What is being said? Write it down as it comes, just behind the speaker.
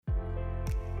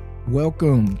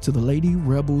Welcome to the Lady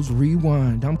Rebels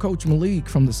Rewind. I'm Coach Malik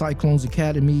from the Cyclones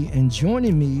Academy, and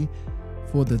joining me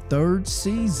for the third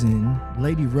season,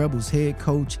 Lady Rebels head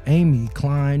coach Amy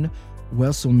Klein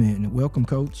Wesselman. Welcome,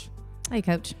 Coach. Hey,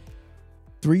 Coach.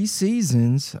 3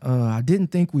 seasons. I didn't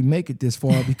think we'd make it this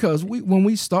far because when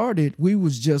we started, we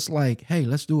was just like, hey,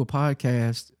 let's do a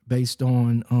podcast based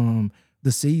on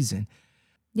the season.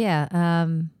 Yeah,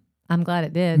 I'm glad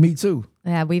it did. Me too.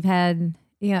 Yeah, we've had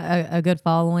a good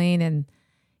following, and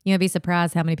be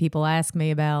surprised how many people ask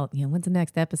me about when's the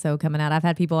next episode coming out. I've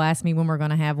had people ask me when we're going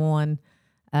to have one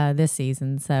this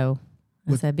season, so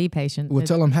I said be patient. Well,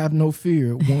 tell them have no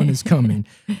fear. One is coming.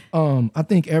 I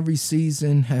think every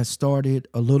season has started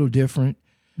a little different,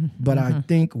 but I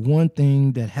think one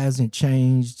thing that hasn't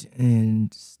changed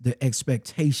is the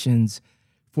expectations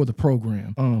for the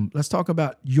program. Let's talk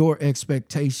about your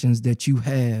expectations that you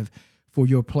have for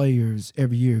your players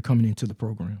every year coming into the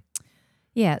program.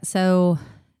 Yeah, so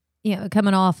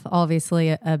coming off obviously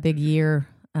a big year,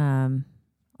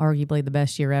 arguably the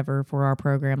best year ever for our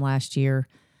program last year,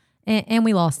 and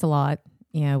we lost a lot,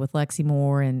 with Lexi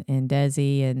Moore and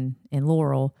Desi and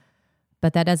Laurel,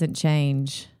 but that doesn't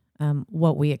change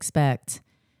what we expect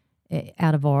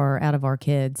out of our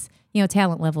kids.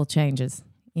 Talent level changes.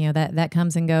 That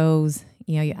comes and goes.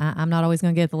 I'm not always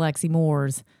going to get the Lexi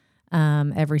Moores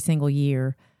every single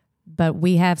year, but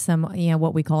we have some,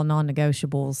 what we call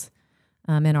non-negotiables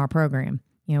in our program.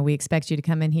 We expect you to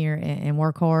come in here and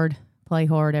work hard, play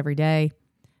hard every day.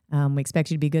 We expect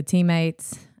you to be good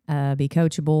teammates, be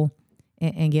coachable,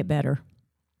 and get better.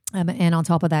 And on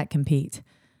top of that, compete.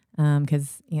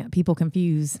 Because people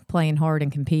confuse playing hard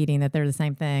and competing, that they're the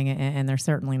same thing, and they're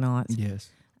certainly not. Yes.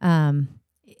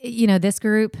 This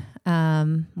group,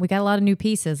 we got a lot of new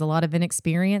pieces, a lot of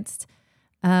inexperienced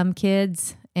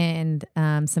kids, and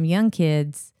some young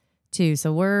kids too.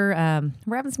 So we're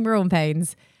having some growing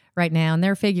pains right now, and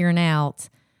they're figuring out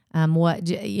what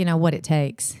it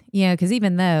takes. Because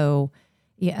even though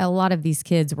a lot of these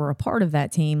kids were a part of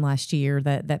that team last year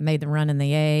that made the run in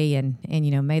the A and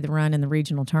made the run in the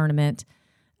regional tournament,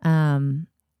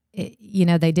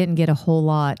 they didn't get a whole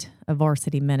lot of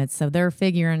varsity minutes, so they're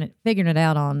figuring it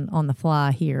out on the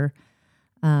fly here.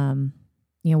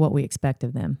 What we expect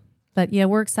of them. But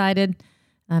we're excited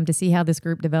to see how this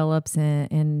group develops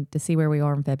and to see where we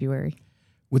are in February.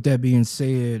 With that being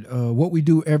said, what we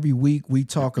do every week, we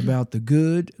talk about the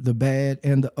good, the bad,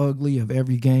 and the ugly of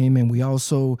every game, and we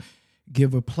also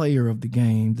give a player of the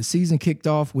game. The season kicked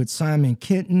off with Simon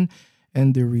Kenton,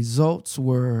 and the results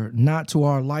were not to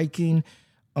our liking.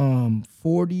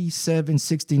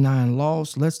 47-69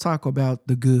 loss. Let's talk about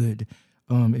the good,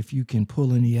 if you can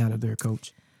pull any out of there,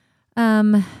 Coach.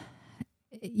 I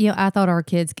thought our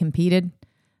kids competed.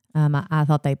 I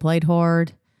thought they played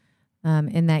hard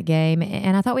in that game.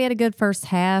 And I thought we had a good first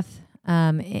half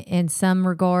in some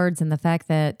regards. And the fact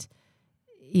that,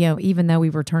 even though we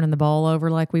were turning the ball over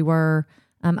like we were,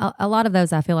 a lot of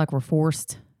those I feel like were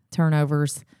forced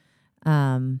turnovers.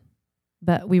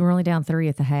 But we were only down 3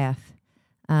 at the half.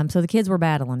 So the kids were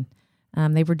battling.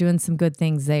 They were doing some good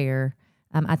things there.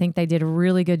 I think they did a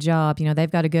really good job. They've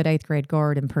got a good 8th grade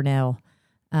guard in Purnell.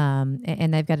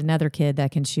 And they've got another kid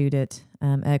that can shoot at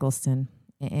Eggleston.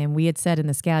 And we had said in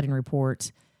the scouting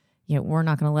report, we're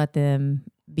not going to let them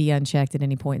be unchecked at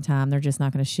any point in time. They're just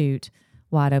not going to shoot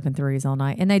wide open threes all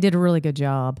night. And they did a really good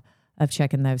job of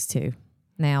checking those two.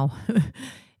 Now,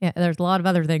 there's a lot of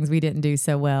other things we didn't do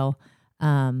so well.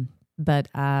 But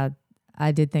I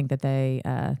did think that they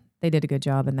did a good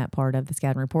job in that part of the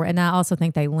scouting report. And I also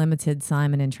think they limited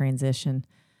Simon in transition.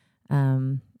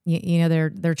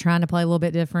 They're trying to play a little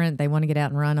bit different. They want to get out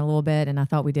and run a little bit, and I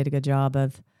thought we did a good job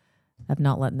of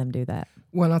not letting them do that.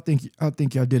 Well, I think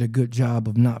y'all did a good job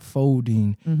of not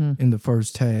folding in the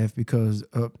first half, because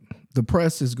the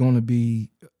press is going to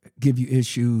give you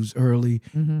issues early.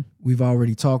 We've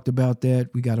already talked about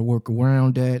that. We got to work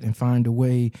around that and find a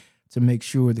way to make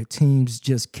sure that teams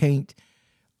just can't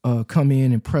come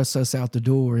in and press us out the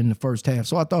door in the first half.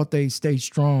 So I thought they stayed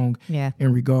strong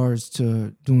in regards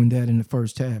to doing that in the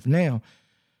first half. Now,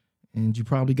 and you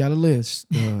probably got a list.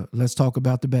 Let's talk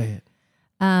about the bad.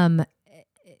 I'm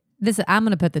going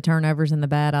to put the turnovers in the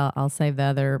bad. I'll save the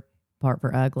other part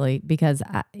for ugly, because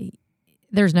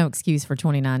there's no excuse for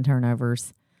 29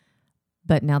 turnovers.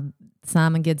 But now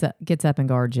Simon gets up and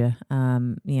guards you.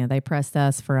 They pressed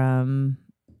us from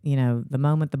the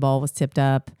moment the ball was tipped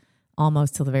up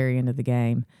almost till the very end of the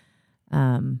game.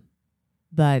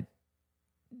 But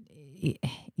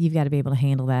you've got to be able to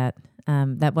handle that.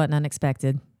 That wasn't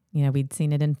unexpected. We'd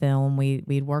seen it in film.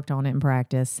 We'd worked on it in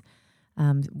practice.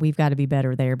 we've got to be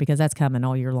better there because that's coming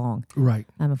all year long. Right.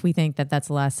 If we think that that's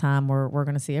the last time we're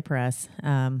going to see a press,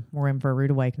 we're in for a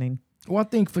rude awakening. Well, I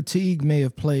think fatigue may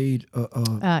have played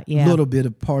a Yeah. little bit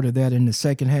of part of that in the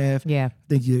second half. Yeah. I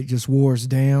think it just wore us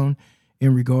down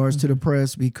in regards to the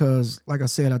press because, like I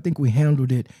said, I think we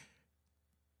handled it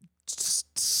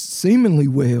seemingly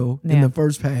well in the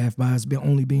first half by us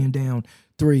only being down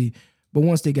 3. But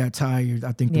once they got tired,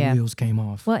 I think the wheels came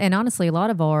off. Well, and honestly, a lot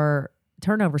of our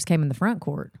turnovers came in the front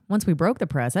court. Once we broke the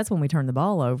press, that's when we turned the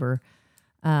ball over.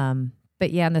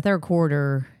 But yeah, in the third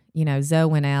quarter, Zoe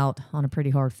went out on a pretty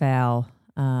hard foul,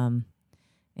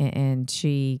 and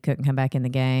she couldn't come back in the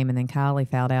game. And then Kylie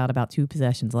fouled out about 2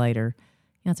 possessions later.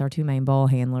 That's our 2 main ball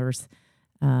handlers.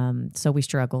 So we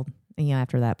struggled,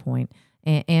 after that point.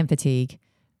 And fatigue,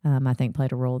 I think,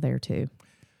 played a role there too.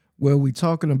 Well, we're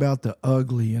talking about the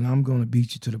ugly, and I'm going to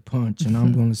beat you to the punch, and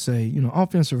I'm going to say,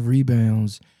 offensive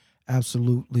rebounds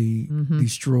absolutely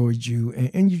destroyed you,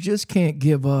 and you just can't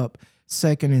give up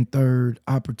second and third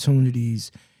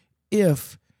opportunities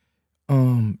if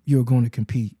you're going to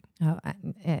compete.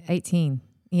 18,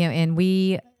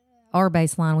 and our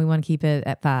baseline, we want to keep it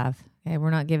at 5. Okay,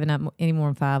 we're not giving up any more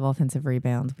than 5 offensive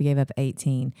rebounds. We gave up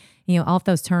 18. Off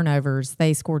those turnovers,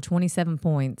 they scored 27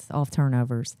 points off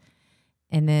turnovers.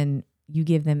 And then you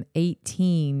give them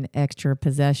 18 extra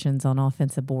possessions on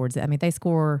offensive boards. I mean, they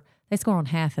score on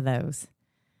half of those.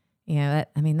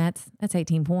 That's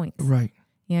 18 points. Right.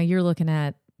 You're looking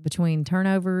at between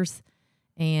turnovers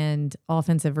and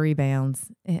offensive rebounds,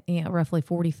 roughly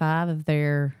 45 of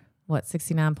their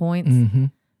 69 points. Mm-hmm.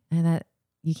 And that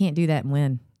you can't do that and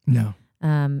win. No.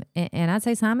 And I'd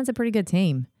say Simon's a pretty good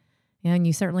team. And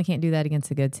you certainly can't do that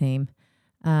against a good team.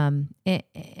 And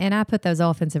I put those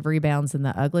offensive rebounds in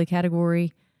the ugly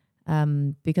category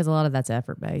because a lot of that's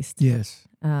effort-based. Yes.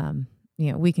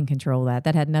 We can control that.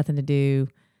 That had nothing to do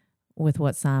with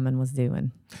what Simon was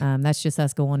doing. That's just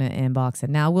us going and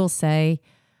boxing. Now, I will say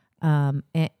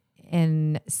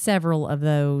in several of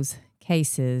those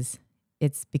cases,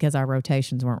 it's because our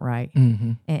rotations weren't right.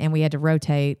 Mm-hmm. And we had to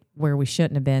rotate where we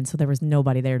shouldn't have been, so there was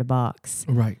nobody there to box.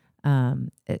 Right.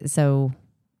 So,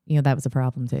 that was a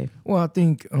problem too. Well, I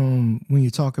think when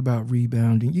you talk about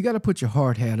rebounding, you got to put your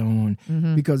hard hat on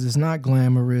because it's not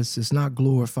glamorous, it's not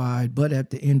glorified, but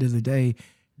at the end of the day,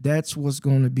 that's what's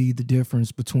going to be the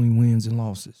difference between wins and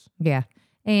losses. Yeah.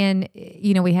 And,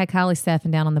 we had Kylie Steffen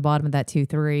down on the bottom of that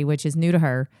 2-3, which is new to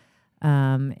her,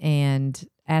 and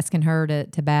asking her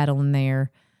to battle in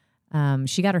there.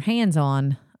 She got her hands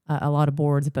on a lot of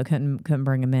boards, but couldn't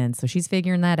bring them in. So she's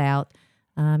figuring that out.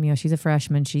 She's a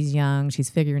freshman. She's young. She's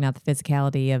figuring out the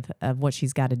physicality of what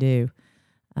she's got to do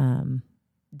down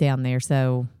there.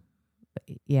 So,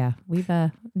 yeah, we've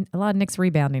a lot of Nick's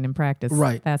rebounding in practice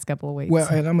the past couple of weeks. Well,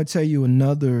 and I'm going to tell you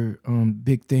another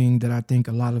big thing that I think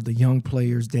a lot of the young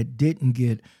players that didn't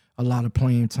get a lot of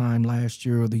playing time last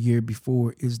year or the year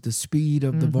before is the speed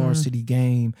of the varsity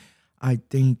game. I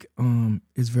think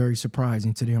is very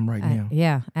surprising to them right now.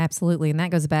 Yeah, absolutely. And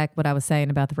that goes back what I was saying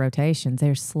about the rotations.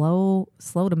 They're slow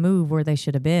to move where they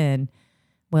should have been.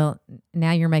 Well,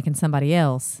 now you're making somebody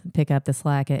else pick up the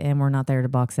slack, and we're not there to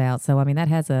box out. So, I mean, that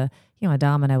has a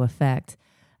domino effect.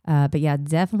 But yeah,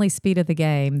 definitely speed of the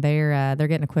game. They're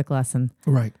getting a quick lesson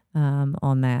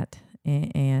on that.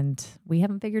 And we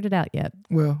haven't figured it out yet.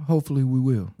 Well, hopefully we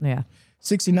will. Yeah.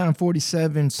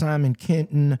 69-47, Simon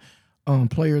Kenton,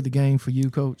 player of the game for you,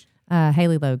 Coach?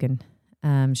 Haley Logan.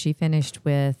 She finished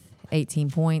with 18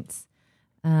 points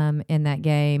in that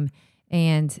game.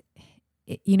 And,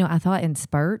 I thought in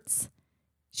spurts,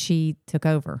 she took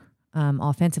over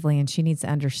offensively, and she needs to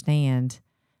understand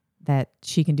that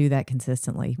she can do that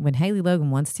consistently. When Haley Logan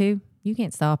wants to, you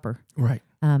can't stop her. Right.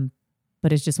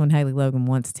 But it's just when Haley Logan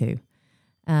wants to.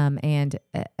 And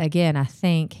again, I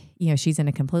think, she's in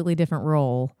a completely different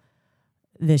role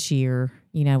this year,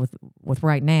 with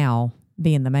right now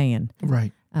being the man.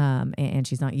 Right. And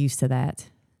she's not used to that.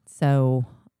 So,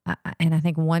 I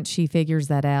think once she figures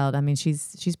that out, I mean,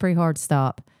 she's pretty hard to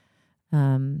stop. She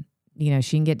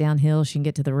can get downhill. She can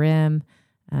get to the rim.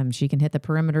 She can hit the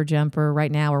perimeter jumper.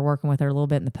 Right now we're working with her a little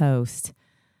bit in the post.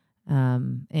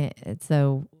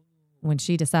 So when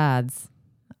she decides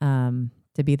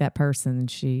to be that person,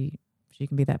 she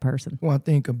can be that person. Well, I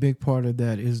think a big part of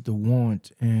that is the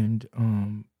want, and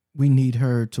we need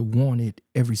her to want it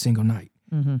every single night.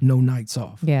 No nights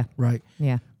off. Yeah. Right?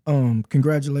 Yeah.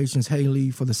 Congratulations, Haley,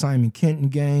 for the Simon Kenton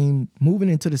game. Moving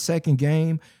into the second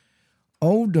game,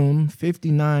 Oldham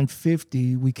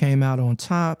 59-50. We came out on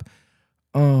top.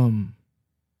 I'm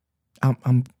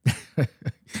and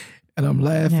I'm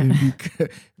laughing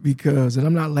because and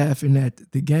I'm not laughing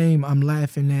at the game. I'm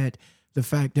laughing at the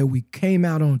fact that we came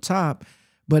out on top.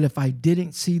 But if I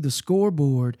didn't see the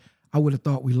scoreboard, I would have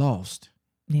thought we lost.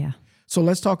 Yeah. So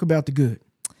let's talk about the good.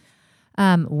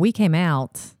 We came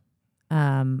out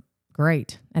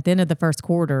great. At the end of the first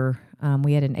quarter,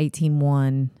 we had an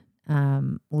 18-1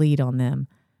 lead on them.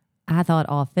 I thought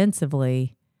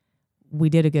offensively, we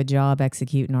did a good job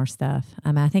executing our stuff.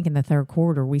 I think in the third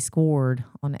quarter, we scored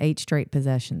on 8 straight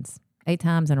possessions, 8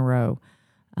 times in a row.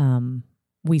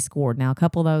 We scored. Now, a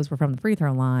couple of those were from the free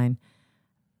throw line,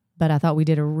 but I thought we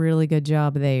did a really good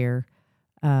job there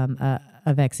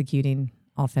of executing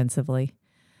offensively.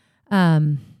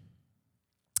 I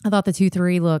thought the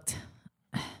 2-3 looked,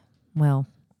 well,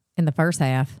 in the first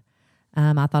half,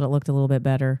 I thought it looked a little bit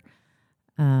better.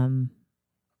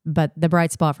 But the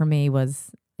bright spot for me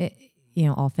was,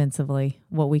 offensively,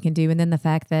 what we can do. And then the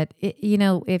fact that,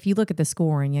 if you look at the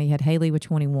scoring, you had Haley with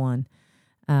 21,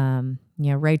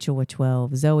 Rachel with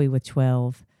 12, Zoe with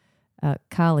 12,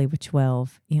 Kylie with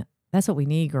 12. That's what we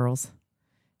need, girls.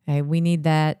 Okay, we need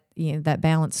that, that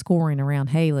balanced scoring around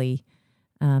Haley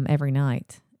every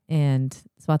night. And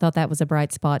so I thought that was a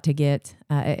bright spot to get,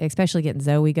 especially getting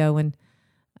Zoe going,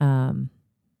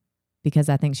 because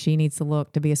I think she needs to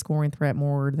look to be a scoring threat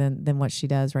more than what she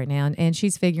does right now. And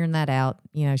she's figuring that out.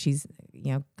 She's,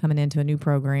 coming into a new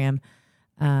program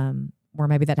where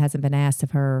maybe that hasn't been asked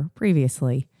of her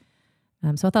previously.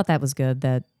 So I thought that was good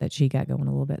that she got going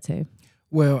a little bit too.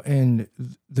 Well, and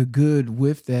the good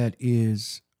with that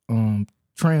is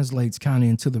translates kind of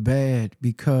into the bad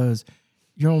because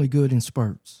you're only good in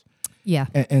spurts. Yeah.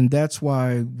 And that's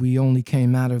why we only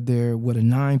came out of there with a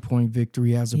 9-point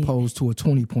victory as opposed to a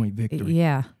 20-point victory.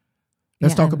 Yeah.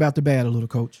 Let's talk about the bad a little,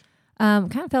 Coach.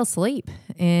 Kind of fell asleep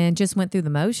and just went through the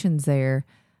motions there.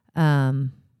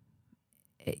 And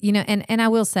I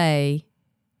will say,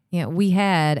 we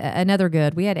had another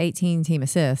good. We had 18 team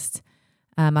assists.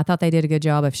 I thought they did a good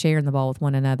job of sharing the ball with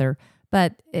one another.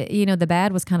 But, the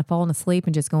bad was kind of falling asleep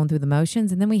and just going through the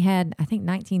motions. And then we had, I think,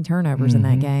 19 turnovers in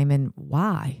that game. And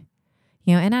why?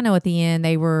 And I know at the end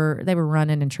they were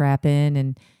running and trapping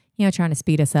and, trying to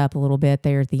speed us up a little bit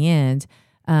there at the end.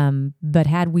 But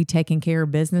had we taken care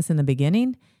of business in the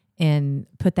beginning and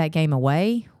put that game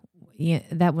away,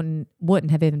 that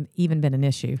wouldn't have even been an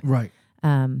issue. Right.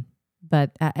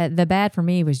 But the bad for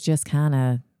me was just kind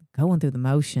of going through the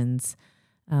motions.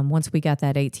 Once we got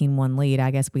that 18-1 lead, I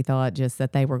guess we thought just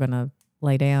that they were going to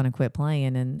lay down and quit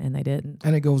playing, and they didn't.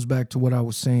 And it goes back to what I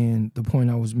was saying, the point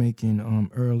I was making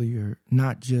earlier,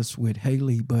 not just with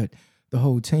Haley, but the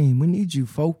whole team. We need you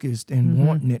focused and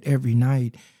wanting it every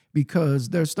night because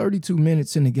there's 32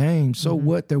 minutes in the game. So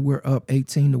what that we're up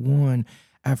 18-1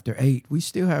 after 8. We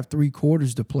still have 3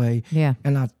 quarters to play. Yeah.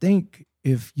 And I think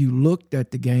if you looked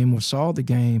at the game or saw the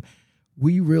game,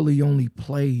 we really only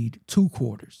played 2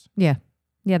 quarters. Yeah.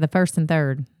 Yeah, the first and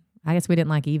third. I guess we didn't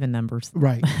like even numbers.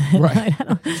 Right.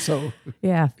 So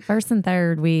yeah, first and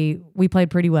third, we played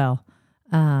pretty well.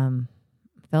 Fell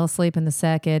asleep in the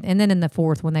second, and then in the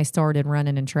fourth, when they started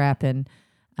running and trapping,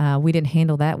 we didn't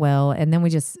handle that well. And then we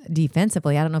just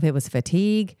defensively, I don't know if it was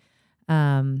fatigue,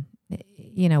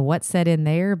 what set in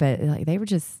there, but they were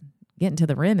just getting to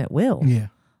the rim at will. Yeah.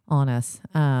 On us.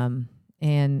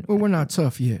 And we're not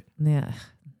tough yet. Yeah.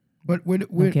 But we're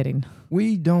no kidding.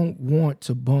 We don't want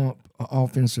to bump an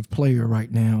offensive player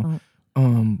right now.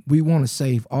 We want to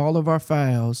save all of our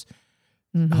fouls,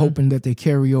 hoping that they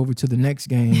carry over to the next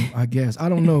game, I guess. I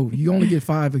don't know. You only get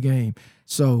 5 a game.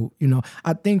 So,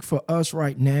 I think for us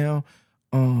right now,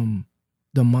 the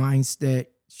mindset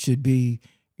should be,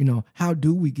 how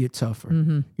do we get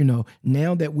tougher?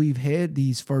 Now that we've had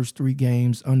these first 3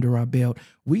 games under our belt,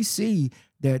 we see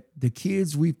that the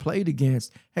kids we played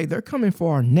against, hey, they're coming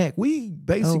for our neck. We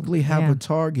basically have a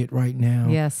target right now.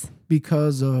 Yes.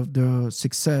 Because of the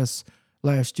success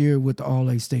last year with the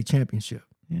All-A State Championship.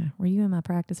 Yeah. Were you in my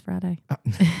practice Friday?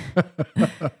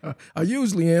 I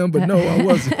usually am, but no, I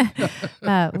wasn't.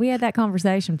 We had that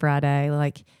conversation Friday.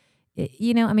 Like,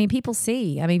 people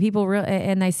see. People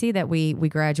and they see that we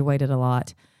graduated a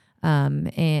lot. And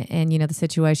the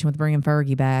situation with bringing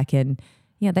Fergie back and,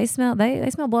 they smell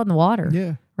blood in the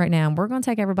water right now. And we're going to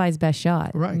take everybody's best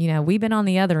shot. Right. We've been on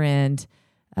the other end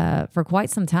for quite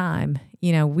some time.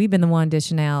 We've been the one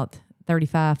dishing out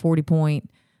 35, 40-point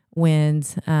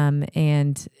wins.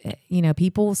 And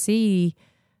people see,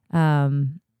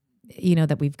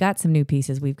 that we've got some new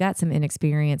pieces. We've got some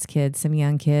inexperienced kids, some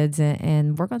young kids,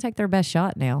 and we're going to take their best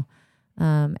shot now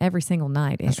every single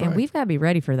night. And we've got to be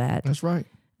ready for that. That's right.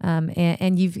 And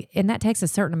that takes a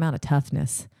certain amount of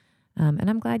toughness. And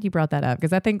I'm glad you brought that up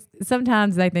because I think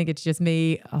sometimes they think it's just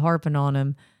me harping on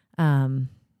them, and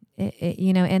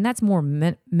that's more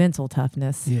mental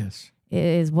toughness. Yes.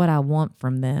 is what I want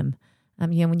from them.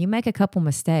 When you make a couple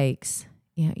mistakes,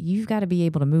 you've got to be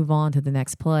able to move on to the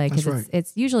next play, because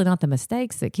it's usually not the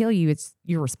mistakes that kill you. It's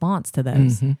your response to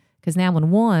those. Because now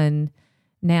when one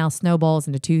now snowballs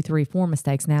into 2, 3, 4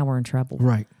 mistakes, now we're in trouble.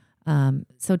 Right.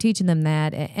 So teaching them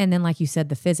that. And then, like you said,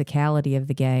 the physicality of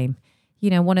the game.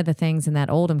 One of the things in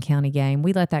that Oldham County game,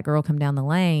 we let that girl come down the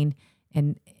lane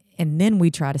and then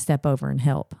we try to step over and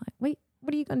help. Wait,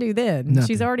 what are you going to do then? Nothing.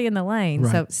 She's already in the lane.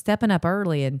 Right. So stepping up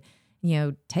early and,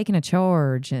 taking a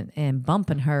charge and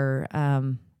bumping her,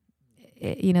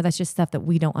 that's just stuff that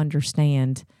we don't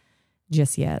understand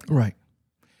just yet. Right.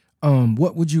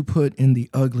 What would you put in the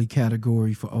ugly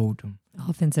category for Oldham?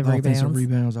 Offensive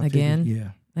rebounds. I Again. Figured, yeah.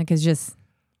 Like, it's just,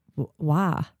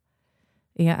 why?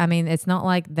 Yeah, I mean, it's not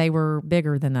like they were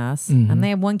bigger than us. They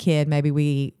had one kid maybe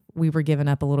we were giving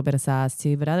up a little bit of size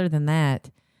to, but other than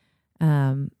that,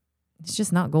 it's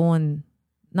just not going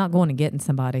to getting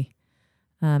somebody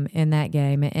in that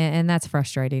game, and that's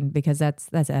frustrating because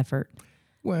that's effort.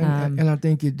 Well, and I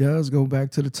think it does go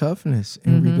back to the toughness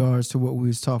in regards to what we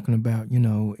was talking about.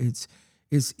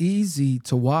 It's easy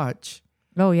to watch.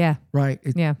 Oh yeah, right.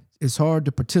 It's hard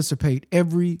to participate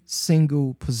every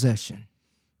single possession.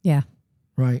 Yeah.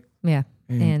 Right. Yeah.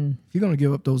 And if you're going to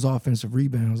give up those offensive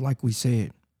rebounds, like we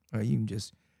said, you can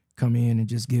just come in and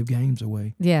just give games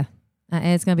away. Yeah. And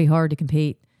it's going to be hard to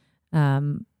compete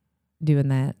doing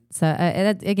that. So,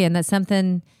 again, that's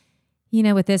something,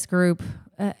 with this group,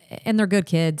 and they're good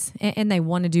kids, and they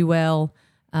want to do well,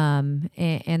 and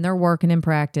they're working in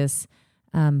practice.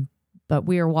 But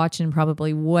we are watching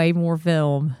probably way more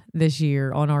film this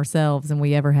year on ourselves than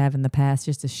we ever have in the past,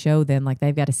 just to show them, like,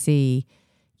 they've got to see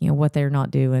what they're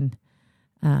not doing.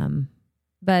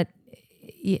 But,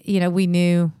 we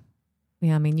knew,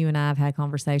 you and I have had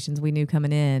conversations. We knew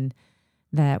coming in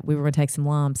that we were going to take some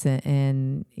lumps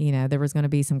and there was going to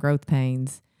be some growth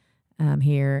pains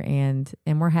here, and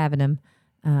we're having them.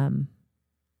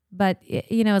 But,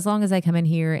 as long as they come in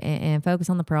here and focus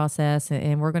on the process,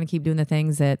 and we're going to keep doing the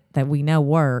things that we know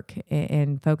work,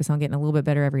 and focus on getting a little bit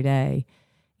better every day,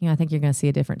 I think you're going to see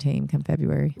a different team come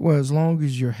February. Well, as long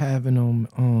as you're having them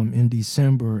in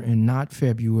December and not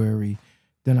February,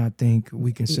 then I think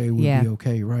we can say we'll be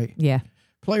okay, right? Yeah.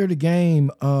 Player of the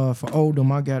game for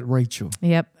Oldham, I got Rachel.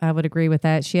 Yep, I would agree with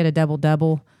that. She had a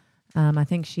double-double. I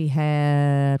think she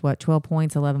had, 12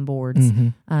 points, 11 boards.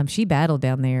 She battled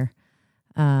down there.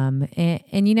 And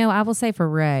I will say for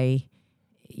Ray,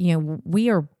 we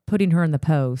are putting her in the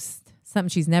post, something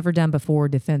she's never done before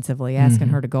defensively, asking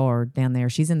her to guard down there.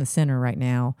 She's in the center right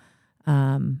now.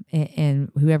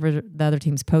 And whoever the other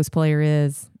team's post player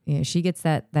is, she gets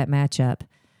that matchup.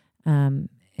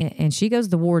 And she goes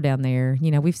to war down there.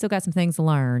 We've still got some things to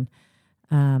learn.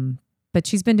 But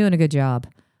she's been doing a good job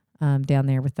down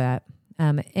there with that.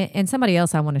 And somebody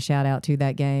else I want to shout out to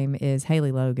that game is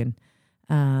Haley Logan.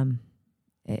 Wasn't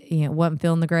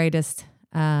feeling the greatest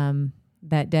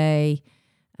that day,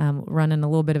 running a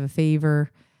little bit of a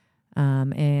fever.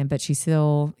 But she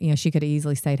still, she could have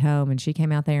easily stayed home, and she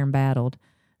came out there and battled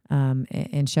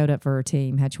and showed up for her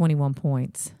team, had 21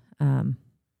 points.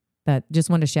 But just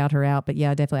wanted to shout her out. But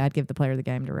yeah, definitely I'd give the player of the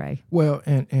game to Ray. Well,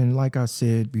 and like I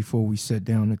said before we sat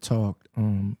down to talk,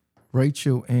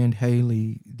 Rachel and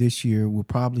Haley this year will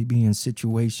probably be in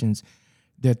situations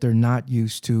that they're not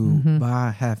used to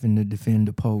by having to defend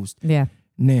the post. Yeah.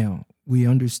 Now, we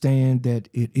understand that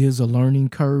it is a learning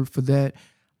curve for that.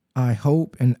 I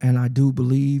hope and I do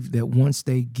believe that once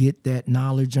they get that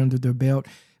knowledge under their belt,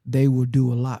 they will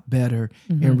do a lot better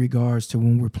in regards to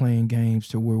when we're playing games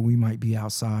to where we might be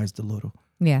outsized a little.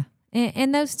 Yeah.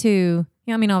 And those two,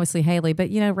 obviously Haley, but,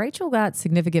 Rachel got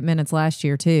significant minutes last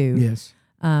year too. Yes.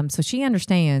 So she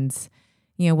understands,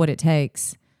 what it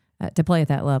takes to play at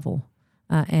that level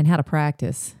and how to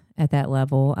practice at that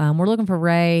level. We're looking for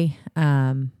Ray.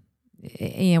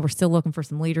 We're still looking for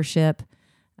some leadership.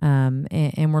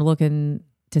 And we're looking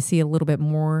to see a little bit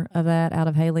more of that out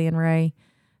of Haley and Ray.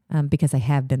 Because they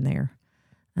have been there,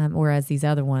 whereas these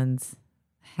other ones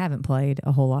haven't played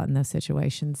a whole lot in those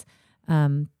situations.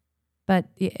 But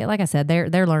like I said, they're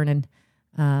learning,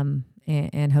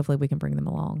 and hopefully we can bring them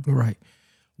along. Right.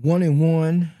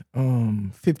 1-1,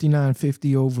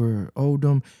 59-50 over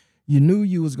Oldham. You knew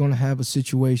you was going to have a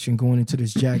situation going into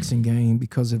this Jackson game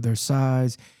because of their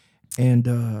size, and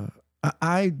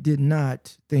I did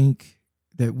not think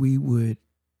that we would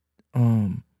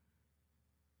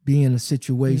be in a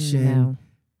situation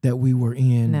that we were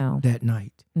in that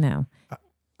night. No.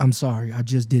 I'm sorry. I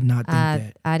just did not think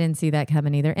that. I didn't see that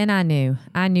coming either. And I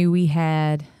knew we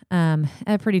had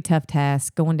a pretty tough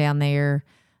task going down there.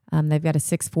 They've got a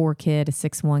 6'4" kid, a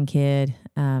 6'1" kid.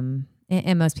 And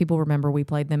And most people remember we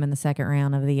played them in the second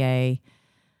round of the A.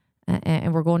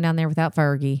 And we're going down there without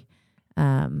Fergie.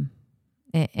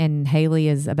 And Haley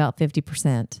is about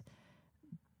 50%.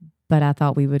 But I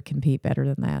thought we would compete better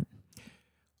than that.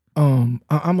 I'm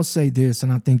going to say this,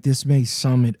 and I think this may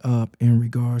sum it up in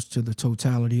regards to the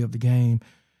totality of the game.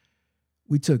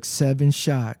 We took 7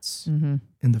 shots in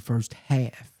the first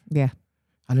half. Yeah.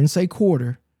 I didn't say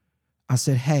quarter. I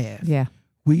said half. Yeah.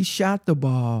 We shot the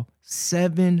ball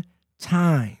 7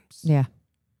 times. Yeah.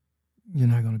 You're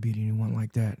not going to beat anyone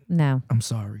like that. No. I'm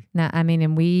sorry. No, I mean,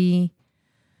 and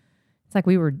it's like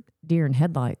we were deer in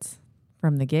headlights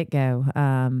from the get-go.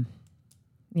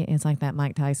 Yeah, it's like that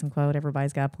Mike Tyson quote,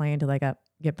 everybody's got a plan till they get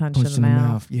punched in the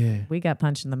mouth. Yeah. We got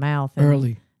punched in the mouth.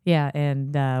 Early. Yeah,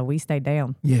 and we stayed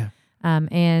down. Yeah.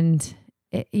 And,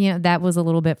 that was a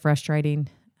little bit frustrating.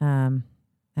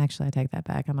 Actually, I take that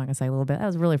back. I'm not going to say a little bit. That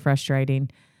was really frustrating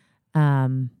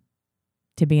to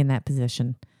be in that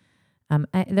position.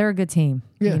 They're a good team.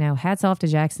 Yeah. Hats off to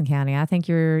Jackson County. I think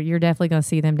you're definitely going to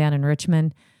see them down in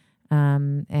Richmond.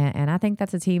 And I think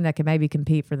that's a team that could maybe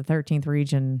compete for the 13th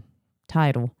region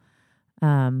title.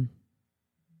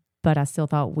 But I still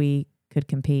thought we could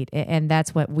compete. And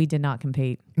that's what we did not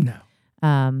compete. No.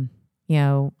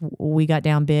 We got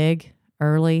down big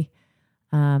early.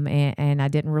 And I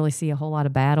didn't really see a whole lot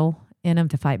of battle in them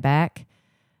to fight back.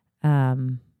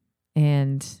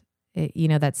 That's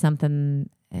something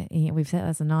we've said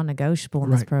that's a non-negotiable in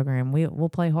this program. We'll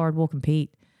play hard, we'll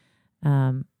compete,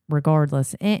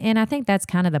 regardless. And I think that's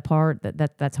kind of the part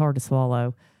that's hard to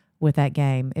swallow with that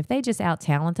game. If they just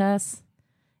out-talent us,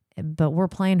 but we're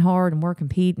playing hard and we're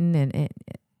competing and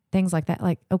things like that,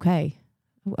 like, okay,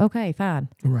 fine.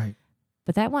 Right.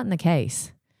 But that wasn't the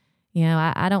case.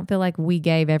 I don't feel like we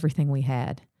gave everything we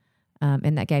had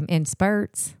in that game. In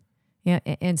spurts,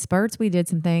 we did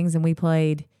some things and we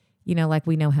played, like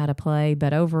we know how to play.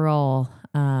 But overall,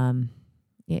 that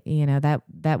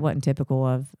wasn't typical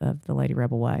of the Lady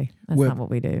Rebel way. That's not what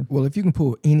we do. Well, if you can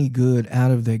pull any good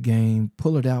out of that game,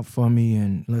 pull it out for me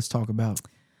and let's talk about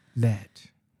that.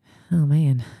 Oh,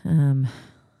 man.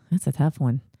 That's a tough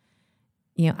one.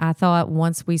 I thought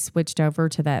once we switched over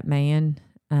to that man,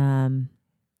 I'll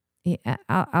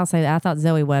say that I thought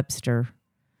Zoe Webster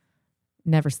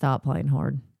never stopped playing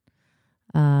hard.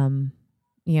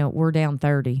 We're down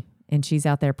 30 and she's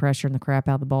out there pressuring the crap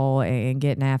out of the ball and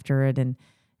getting after it and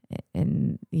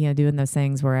doing those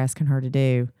things we're asking her to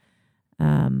do.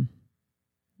 So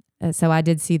I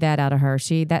did see that out of her.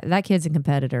 That kid's a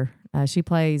competitor. She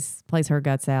plays her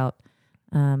guts out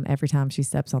every time she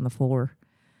steps on the floor.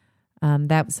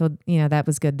 That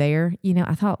was good there.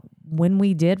 I thought when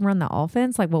we did run the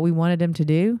offense, like what we wanted him to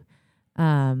do,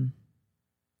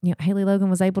 Haley Logan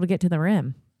was able to get to the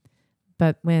rim.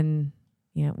 But when,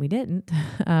 we didn't,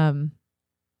 do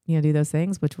those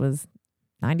things, which was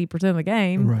 90% of the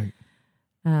game. Right.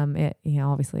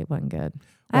 Obviously it wasn't good.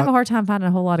 I have a hard time finding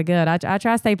a whole lot of good. I try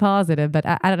to stay positive, but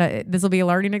I don't know. This will be a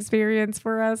learning experience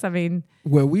for us. I mean,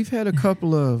 well, we've had a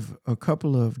couple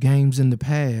of games in the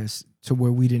past to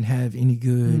where we didn't have any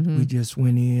good. We just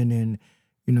went in and,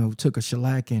 took a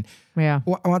shellacking. Yeah.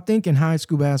 Well, I think in high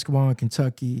school basketball in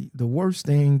Kentucky, the worst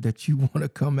thing that you want to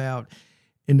come out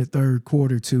in the third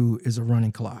quarter to is a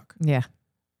running clock. Yeah.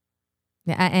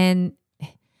 Yeah. And,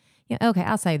 okay,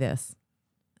 I'll say this.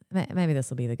 Maybe this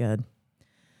will be the good.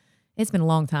 It's been a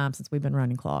long time since we've been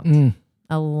running clocked.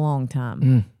 A long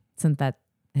time since that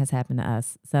has happened to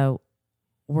us. So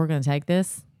we're going to take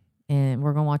this and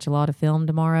we're going to watch a lot of film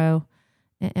tomorrow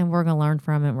and we're going to learn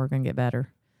from it and we're going to get better.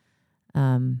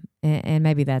 And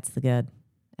maybe that's the good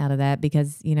out of that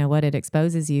because you know what? It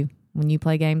exposes you. When you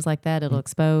play games like that, it'll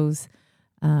expose,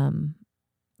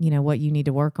 what you need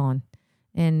to work on.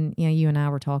 And, you and I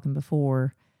were talking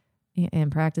before in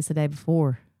practice the day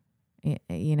before.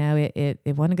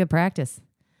 It wasn't a good practice.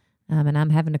 And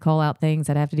I'm having to call out things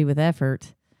that have to do with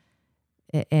effort.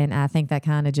 And I think that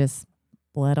kind of just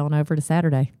bled on over to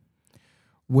Saturday.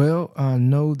 Well, I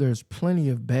know there's plenty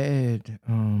of bad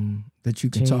that you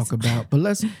can talk about, but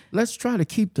let's try to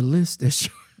keep the list as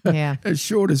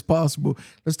short as possible.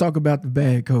 Let's talk about the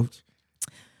bad, Coach.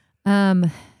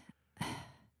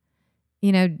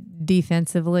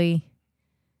 Defensively,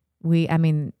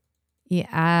 I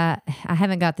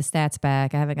haven't got the stats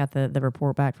back. I haven't got the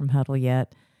report back from Huddle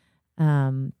yet.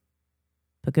 But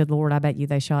good Lord, I bet you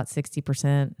they shot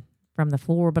 60% from the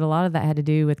floor. But a lot of that had to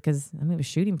do with because it was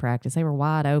shooting practice. They were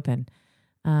wide open.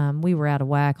 We were out of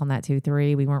whack on that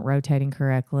 2-3. We weren't rotating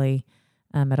correctly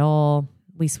at all.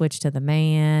 We switched to the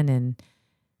man and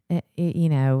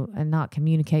not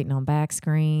communicating on back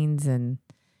screens. And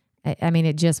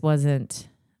it just wasn't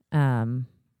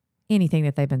anything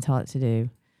that they've been taught to do.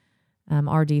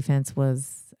 Our defense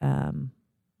was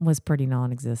pretty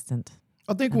non-existent.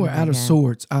 I think we're out of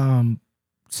sorts.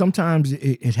 Sometimes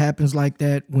it happens like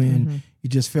that when you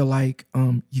just feel like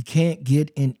you can't get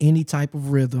in any type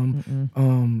of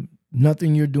rhythm.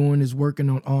 Nothing you're doing is working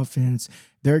on offense.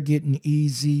 They're getting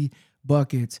easy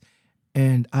buckets.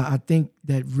 And I think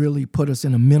that really put us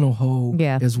in a mental hole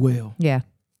as well. Yeah.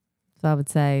 So I would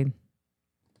say,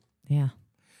 yeah.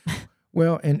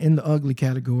 Well, and in the ugly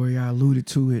category, I alluded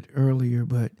to it earlier,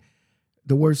 but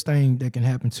the worst thing that can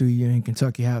happen to you in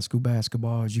Kentucky high school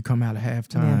basketball is you come out of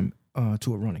halftime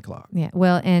to a running clock. Yeah.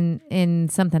 Well,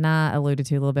 and something I alluded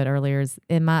to a little bit earlier is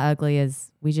in my ugly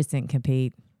is we just didn't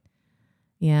compete.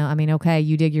 You know, I mean, okay,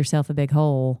 you dig yourself a big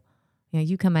hole. You know,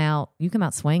 you come out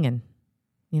swinging,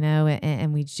 you know,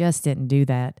 and we just didn't do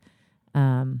that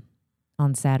on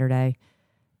Saturday.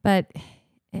 But,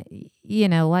 you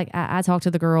know, like I talked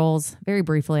to the girls very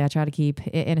briefly. I try to keep,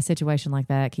 in a situation like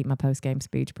that, keep my post-game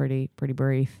speech pretty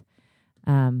brief.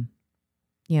 You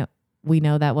know, we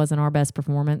know that wasn't our best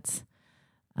performance,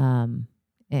 and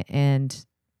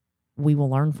we will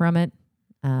learn from it,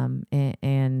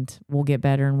 and we'll get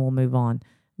better and we'll move on.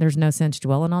 There's no sense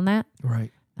dwelling on that.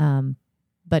 Right.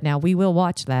 But now we will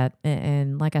watch that.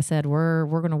 And like I said, we're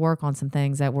going to work on some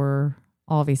things that were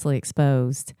obviously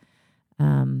exposed.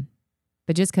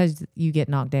 But just because you get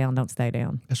knocked down, don't stay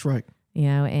down. That's right. You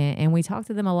know, and we talk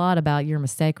to them a lot about your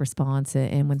mistake response.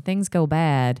 And when things go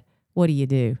bad, what do you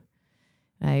do?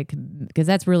 Because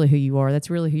that's really who you are. That's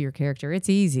really who your character. It's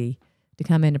easy to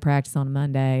come into practice on a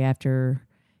Monday after,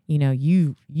 you know,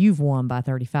 you've won by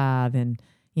 35 and,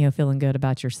 you know, feeling good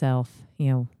about yourself.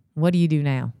 You know, what do you do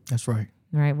now? That's right.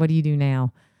 Right. What do you do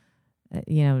now?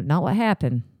 You know, not what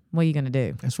happened. What are you going to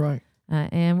do? That's right.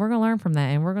 And we're going to learn from that,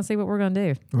 and we're going to see what we're going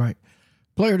to do. Right.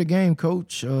 Player of the game,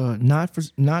 Coach. Not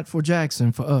for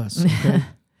Jackson, for us. Okay?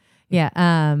 Yeah.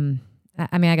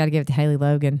 I mean, I got to give it to Haley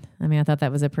Logan. I mean, I thought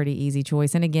that was a pretty easy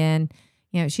choice. And again,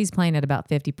 you know, she's playing at about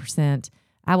 50%.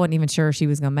 I wasn't even sure she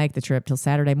was going to make the trip till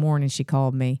Saturday morning. She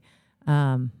called me,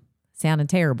 sounding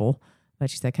terrible, but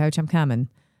she said, "Coach, I'm coming."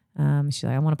 She's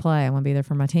like, "I want to play. I want to be there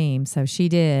for my team." So she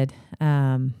did. You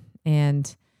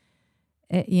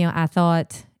know, I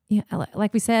thought, you know,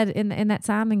 like we said in that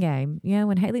Simon game, you know,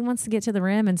 when Haley wants to get to the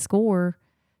rim and score,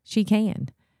 she can.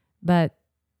 But,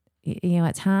 you know,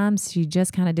 at times she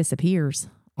just kind of disappears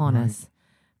on us.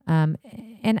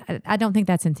 And I don't think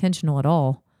that's intentional at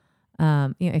all. You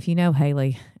know, if you know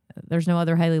Haley, there's no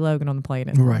other Haley Logan on the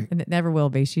planet. Right. And it never will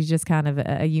be. She's just kind of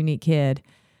a unique kid.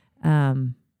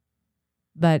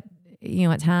 But, you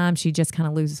know, at times she just kind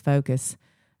of loses focus.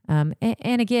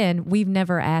 And again, we've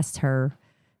never asked her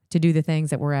to do the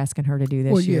things that we're asking her to do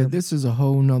this year. Well, yeah, this is a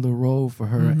whole nother role for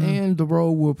her. And the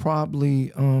role will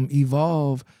probably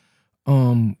evolve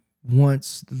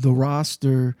once the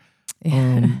roster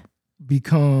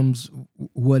becomes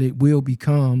what it will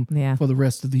become for the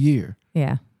rest of the year.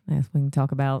 Yeah. Yes, we can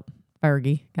talk about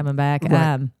Fergie coming back.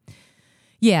 Right.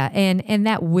 Yeah, and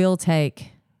that will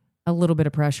take a little bit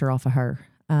of pressure off of her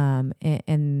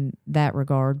in that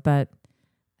regard. But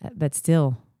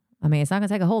still, I mean, it's not going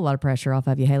to take a whole lot of pressure off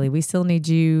of you, Haley. We still need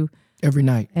you every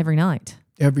night.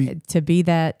 To be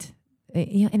that.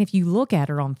 You know, and if you look at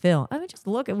her on film, I mean, just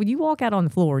look at when you walk out on the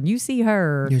floor and you see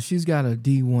her. Yeah, she's got a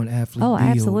D1 athlete. Oh, build.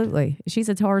 Absolutely. She's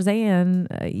a Tarzan,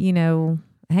 you know,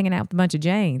 hanging out with a bunch of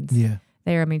Janes. Yeah.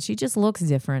 There, I mean, she just looks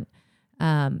different.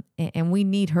 And we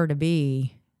need her to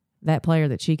be that player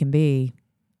that she can be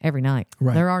every night.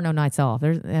 Right. There are no nights off.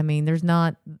 There's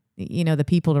not, you know, the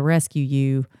people to rescue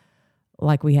you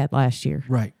like we had last year.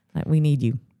 Right. Like we need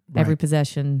you every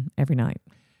possession, every night.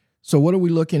 So what are we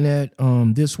looking at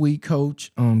this week,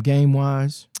 Coach,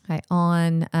 game-wise? Okay,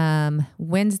 on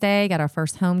Wednesday, got our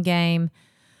first home game.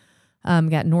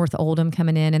 Got North Oldham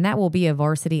coming in, and that will be a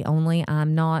varsity only.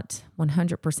 I'm not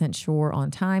 100% sure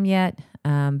on time yet,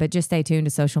 but just stay tuned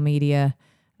to social media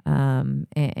and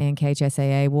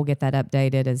KHSAA. We'll get that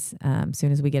updated as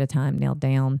soon as we get a time nailed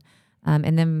down.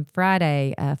 And then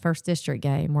Friday, first district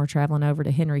game, we're traveling over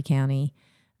to Henry County.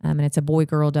 And it's a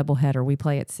boy-girl doubleheader. We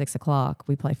play at 6:00.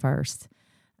 We play first.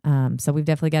 So we've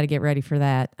definitely got to get ready for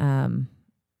that. You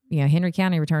know, Henry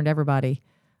County returned everybody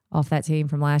off that team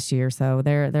from last year, so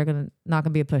they're not gonna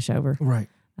be a pushover. Right.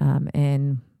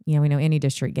 And you know, we know any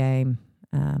district game,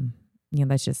 you know,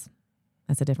 that's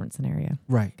a different scenario.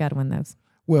 Right. Got to win those.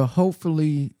 Well,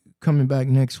 hopefully coming back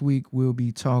next week, we'll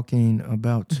be talking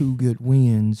about 2 good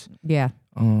wins. Yeah.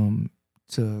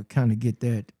 To kind of get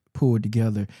that pulled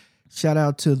together. Shout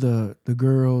out to the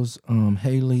girls,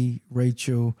 Haley,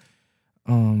 Rachel,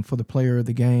 for the player of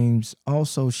the games.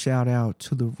 Also, shout out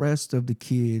to the rest of the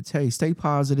kids. Hey, stay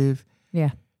positive.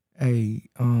 Yeah. Hey,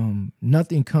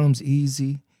 nothing comes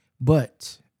easy,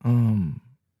 but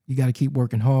you got to keep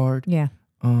working hard. Yeah.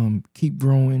 Keep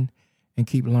growing and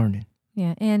keep learning.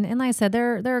 Yeah, and like I said,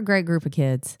 they're a great group of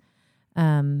kids,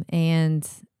 and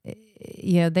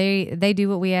they do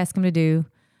what we ask them to do,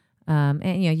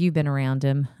 and you've been around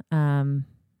them.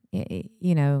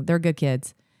 They're good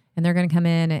kids, and they're going to come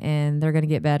in and they're going to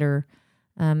get better,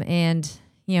 and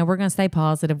we're going to stay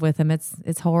positive with them.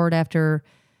 It's hard after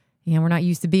we're not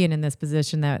used to being in this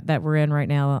position that we're in right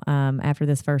now after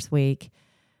this first week,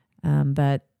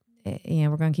 but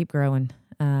we're going to keep growing.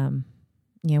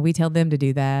 We tell them to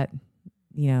do that.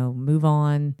 Move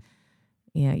on.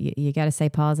 You got to stay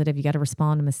positive. You got to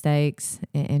respond to mistakes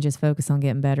and just focus on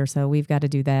getting better. So we've got to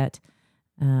do that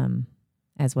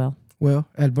as well. Well,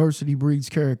 adversity breeds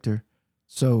character.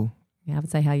 So I would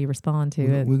say how you respond to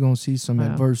it. We're going to see some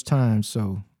adverse times.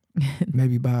 So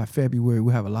maybe by February,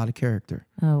 we'll have a lot of character.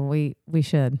 Oh, we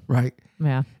should. Right?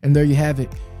 Yeah. And there you have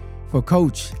it. For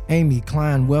Coach Amy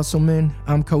Klein Wesselman,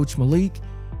 I'm Coach Malik.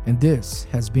 And this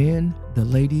has been the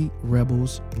Lady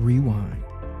Rebels Rewind.